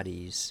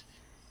bodies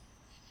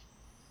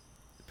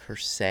per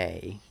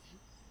se,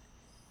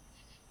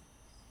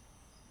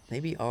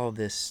 maybe all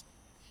this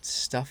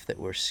stuff that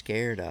we're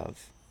scared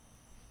of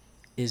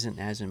isn't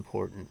as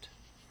important.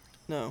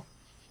 No.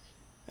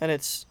 And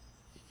it's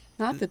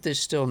Not that there's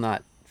still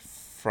not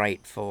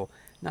frightful,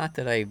 not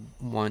that I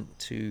want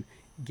to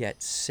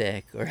get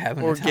sick or have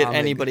an or atomic get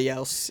anybody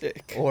else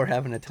sick. or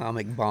have an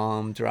atomic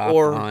bomb dropped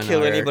Or on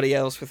kill our, anybody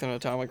else with an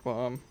atomic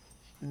bomb.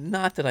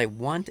 Not that I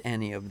want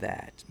any of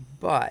that,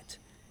 but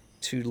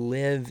to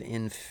live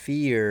in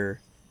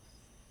fear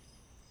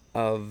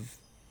of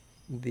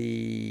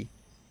the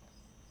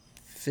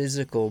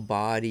physical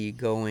body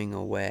going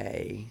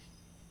away.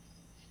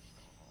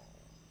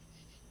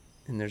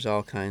 And there's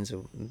all kinds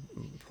of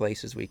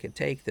places we could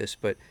take this,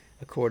 but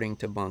according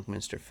to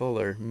Buckminster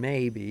Fuller,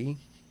 maybe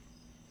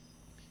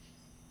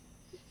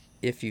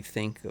if you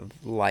think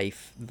of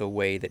life the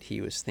way that he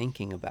was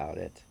thinking about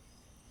it,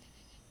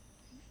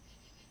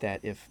 that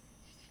if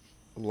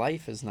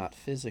life is not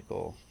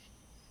physical,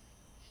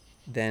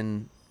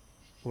 then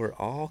we're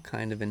all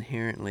kind of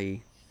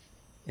inherently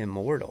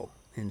immortal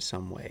in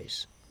some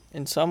ways.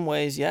 In some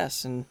ways,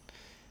 yes, and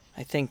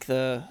I think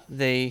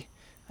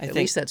At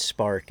least that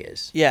spark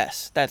is.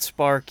 Yes, that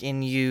spark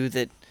in you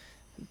that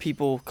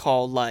people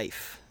call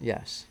life.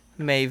 Yes.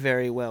 May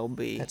very well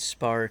be. That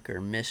spark or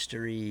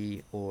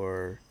mystery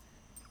or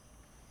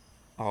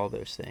all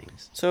those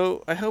things.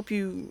 So I hope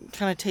you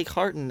kind of take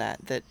heart in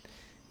that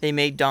they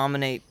may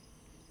dominate.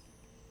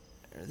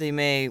 They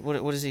may.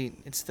 What is he?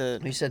 It's the.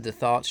 He said the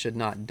thoughts should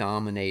not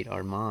dominate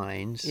our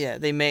minds. Yeah,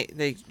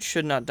 they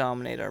should not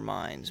dominate our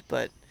minds,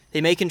 but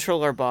they may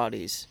control our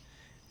bodies.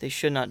 They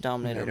should not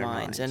dominate our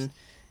minds. And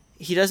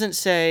he doesn't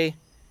say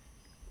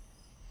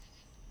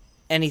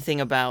anything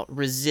about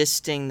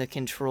resisting the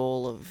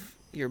control of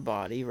your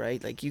body,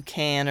 right? Like you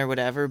can or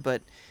whatever,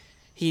 but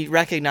he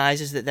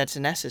recognizes that that's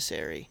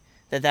necessary,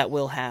 that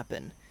will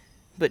happen.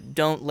 But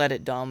don't let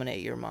it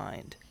dominate your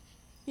mind.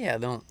 Yeah,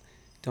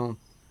 don't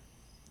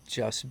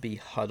just be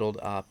huddled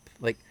up.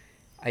 Like,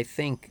 I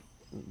think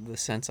the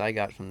sense I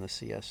got from the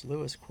C.S.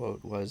 Lewis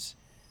quote was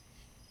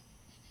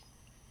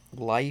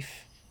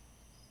life,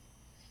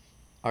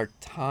 our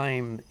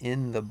time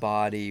in the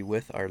body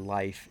with our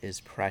life is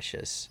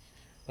precious.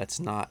 Let's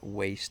not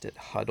waste it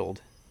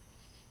huddled.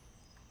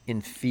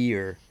 in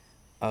fear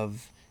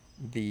of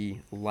the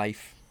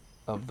life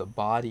of the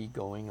body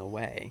going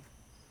away.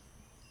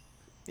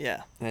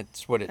 Yeah.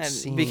 That's what it And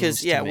seems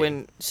because, to me.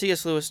 when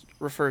C.S. Lewis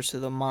refers to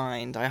the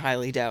mind, I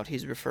highly doubt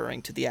he's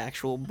referring to the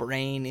actual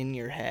brain in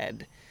your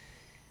head.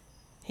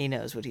 He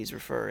knows what he's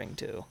referring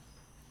to.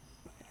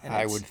 And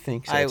I it's- would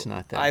think so. It's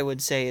not that. I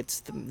would say it's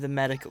the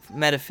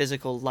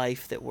metaphysical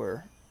life that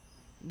we're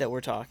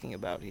talking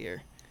about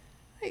here.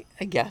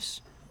 I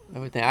guess. I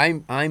would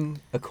think.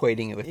 I'm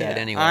equating it with that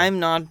anyway. I'm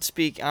not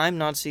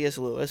C.S.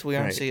 Lewis. We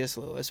aren't Right. C.S.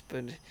 Lewis,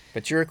 but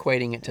But you're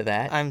equating it to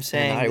that. I'm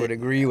saying and I that- would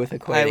agree with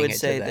equating I would it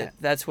say to that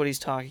that's what he's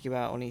talking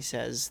about when he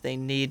says they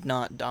need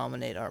not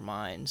dominate our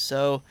minds.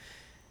 So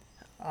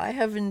I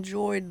have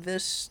enjoyed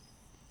this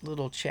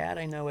little chat.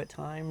 I know at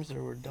times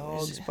there were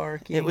dogs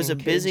barking. it was a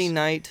and busy kids.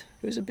 night.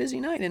 It was a busy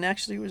night, and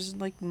actually it was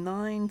like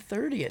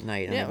 9:30 at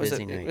night on Yeah, a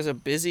busy night.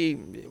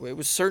 it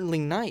was certainly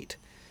night.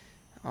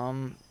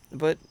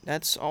 But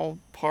that's all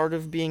part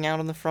of being out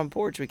on the front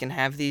porch. We can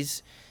have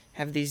these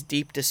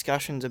deep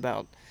discussions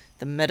about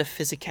the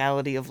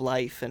metaphysicality of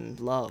life and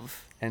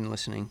love, And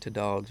listening to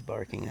dogs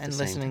barking at and the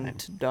same listening time.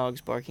 to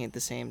dogs barking at the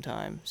same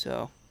time.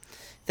 So,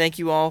 thank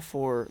you all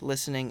for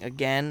listening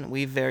again.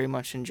 We very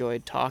much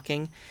enjoyed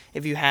talking.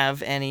 If you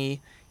have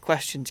any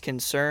questions,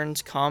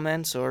 concerns,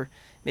 comments, or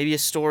maybe a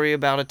story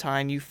about a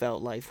time you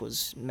felt life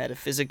was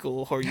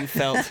metaphysical, or you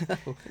felt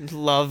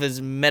love is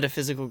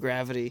metaphysical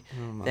gravity,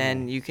 Oh my.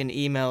 then you can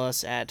email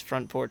us at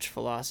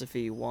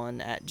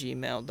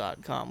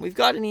frontporchphilosophy1@gmail.com. We've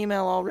got an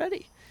email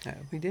already.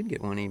 We did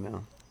get one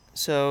email.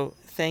 So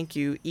thank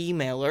you,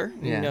 emailer.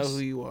 You know Yes. who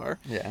you are.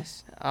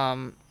 Yes.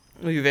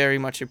 We very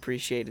much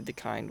appreciated the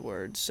kind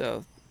words.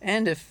 So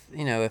And if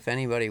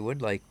anybody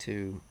would like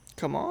to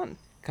come on.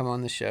 come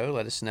on the show,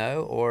 let us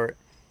know, or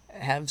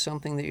have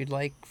something that you'd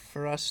like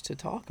for us to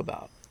talk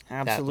about. That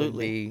would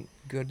Absolutely. be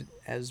good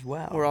as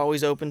well. We're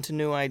always open to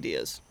new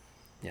ideas.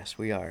 Yes,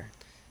 we are.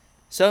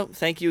 So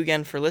thank you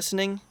again for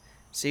listening.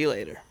 See you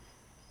later.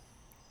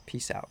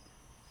 Peace out.